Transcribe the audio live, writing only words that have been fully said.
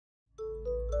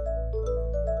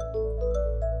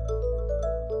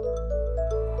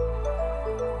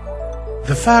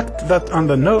The fact that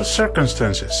under no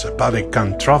circumstances a body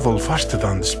can travel faster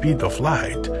than the speed of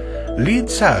light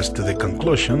leads us to the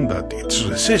conclusion that its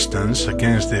resistance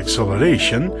against the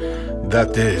acceleration,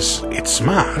 that is, its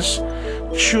mass,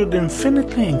 should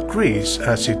infinitely increase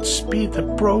as its speed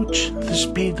approaches the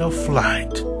speed of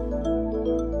light.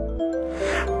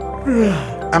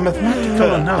 A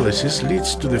mathematical analysis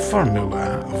leads to the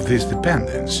formula of this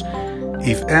dependence.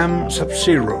 If m sub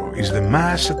 0 is the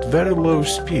mass at very low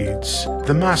speeds,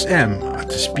 the mass m at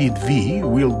the speed v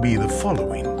will be the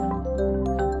following.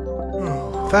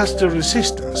 Thus the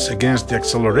resistance against the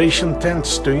acceleration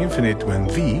tends to infinite when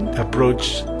v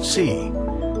approaches c.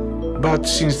 But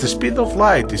since the speed of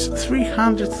light is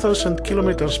 300,000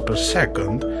 kilometers per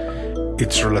second,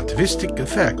 its relativistic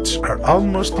effects are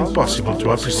almost impossible to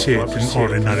appreciate in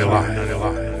ordinary life.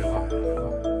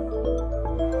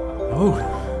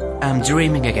 Oh, I'm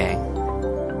dreaming again.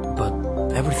 But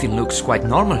everything looks quite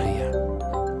normal here.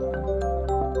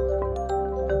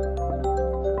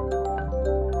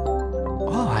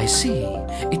 I see.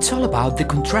 It's all about the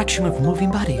contraction of moving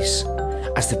bodies,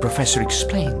 as the professor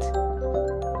explained.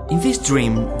 In this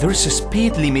dream, there is a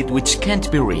speed limit which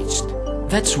can't be reached.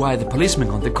 That's why the policeman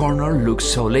on the corner looks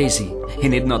so lazy. He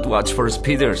need not watch for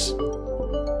speeders.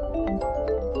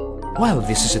 Well,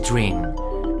 this is a dream,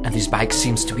 and this bike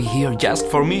seems to be here just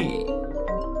for me.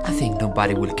 I think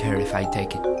nobody will care if I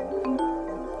take it.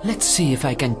 Let's see if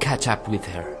I can catch up with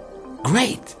her.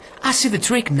 Great! I see the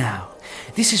trick now.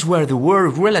 This is where the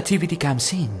word relativity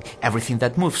comes in. Everything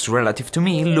that moves relative to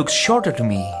me looks shorter to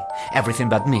me. Everything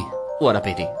but me. What a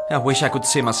pity. I wish I could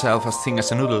see myself as thin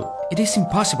as a noodle. It is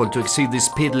impossible to exceed the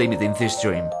speed limit in this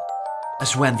dream.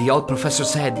 As when the old professor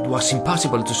said it was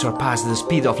impossible to surpass the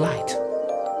speed of light.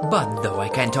 But though I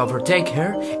can't overtake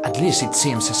her, at least it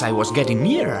seems as I was getting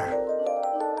nearer.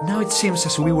 Now it seems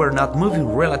as we were not moving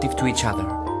relative to each other.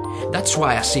 That's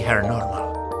why I see her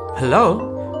normal. Hello?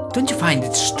 Don't you find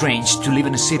it strange to live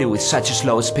in a city with such a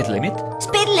slow speed limit?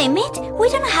 Speed limit? We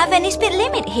don't have any speed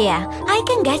limit here. I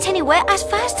can get anywhere as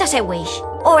fast as I wish.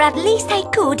 Or at least I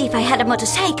could if I had a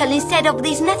motorcycle instead of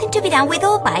this nothing to be done with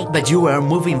all bike. But you were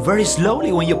moving very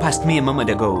slowly when you passed me a moment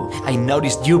ago. I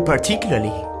noticed you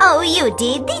particularly. Oh, you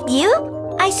did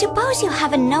you? I suppose you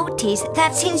haven't noticed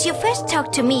that since you first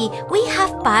talked to me, we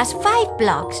have passed 5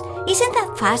 blocks. Isn't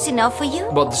that fast enough for you?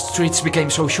 But the streets became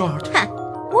so short.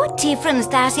 What difference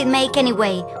does it make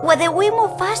anyway, whether we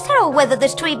move faster or whether the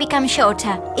street becomes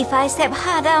shorter? If I step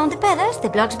harder on the pedals, the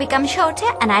blocks become shorter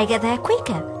and I get there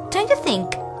quicker. Don't you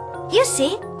think? You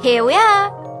see, here we are.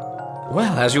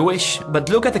 Well, as you wish, but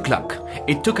look at the clock.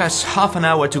 It took us half an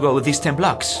hour to go these 10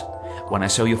 blocks. When I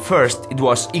saw you first, it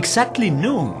was exactly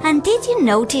noon. And did you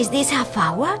notice this half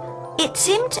hour? It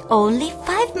seemed only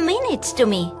 5 minutes to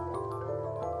me.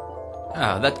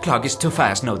 That clock is too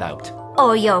fast, no doubt.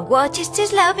 Or your watch is too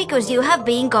slow because you have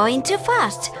been going too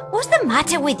fast. What's the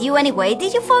matter with you anyway?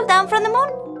 Did you fall down from the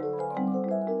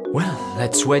moon? Well,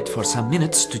 let's wait for some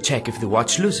minutes to check if the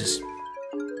watch loses.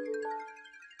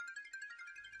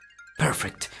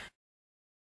 Perfect.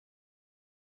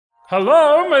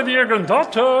 Hello, my dear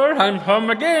granddaughter. I'm home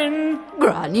again.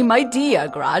 Granny, my dear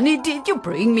Granny, did you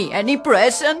bring me any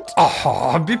present?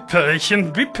 Be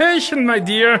patient, my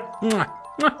dear.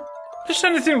 Is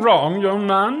anything wrong, young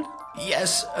man?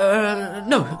 Yes,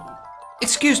 no.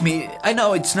 Excuse me, I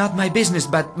know it's not my business,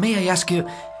 but may I ask you,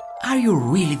 are you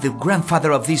really the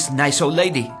grandfather of this nice old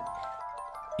lady?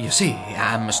 You see,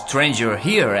 I'm a stranger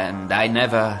here and I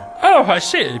never... Oh, I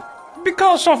see.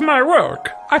 Because of my work,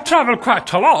 I travel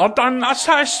quite a lot, and as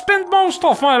I spend most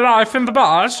of my life in the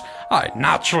bars, I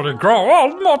naturally grow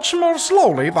old much more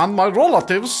slowly than my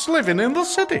relatives living in the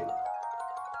city.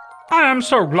 I am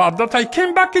so glad that I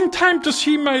came back in time to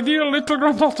see my dear little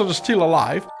granddaughter still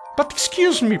alive. But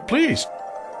excuse me, please.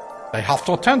 I have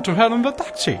to attend to her in the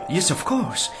taxi. Yes, of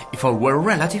course. If I were a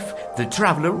relative, the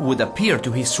traveler would appear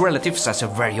to his relatives as a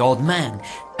very old man,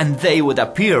 and they would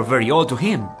appear very old to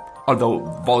him. Although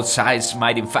both sides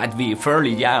might in fact be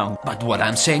fairly young. But what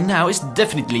I'm saying now is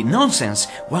definitely nonsense.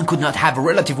 One could not have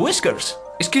relative whiskers.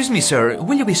 Excuse me, sir,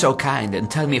 will you be so kind and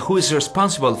tell me who is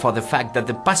responsible for the fact that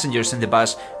the passengers in the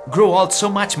bus grow old so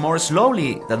much more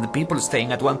slowly than the people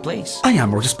staying at one place? I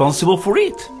am responsible for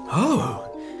it. Oh,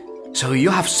 so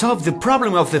you have solved the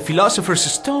problem of the philosopher's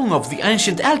stone of the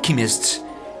ancient alchemists.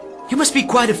 You must be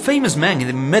quite a famous man in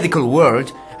the medical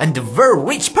world and a very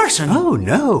rich person. Oh,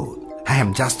 no. I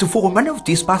am just the foreman of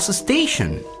this bus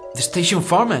station. The station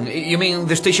foreman? You mean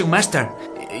the station master?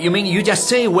 You mean you just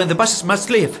say when the buses must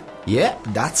leave? Yeah,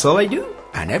 that's all I do.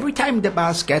 And every time the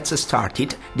bus gets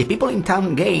started, the people in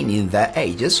town gain in their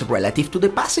ages relative to the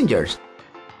passengers.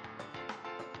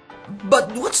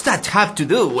 But what's that have to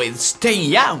do with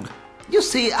staying young? You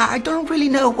see, I don't really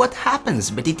know what happens,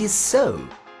 but it is so.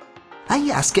 I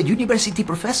asked a university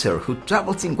professor who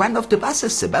travels in one of the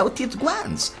buses about it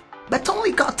once, but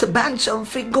only got a bunch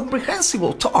of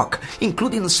incomprehensible talk,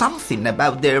 including something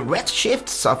about the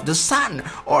redshifts of the sun,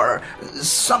 or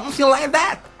something like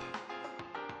that.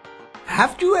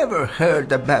 Have you ever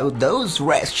heard about those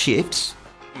redshifts?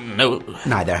 No.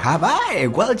 Neither have I.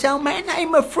 Well, young man,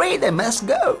 I'm afraid I must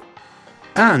go.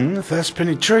 And thus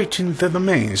penetrating the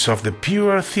domains of the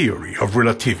pure theory of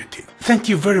relativity. Thank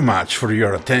you very much for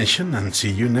your attention and see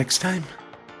you next time.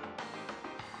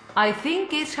 I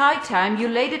think it's high time you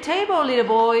laid the table, little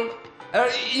boy.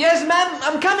 Yes, ma'am,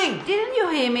 I'm coming. Didn't you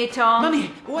hear me, Tom? Mommy,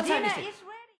 what time Dinner is it? is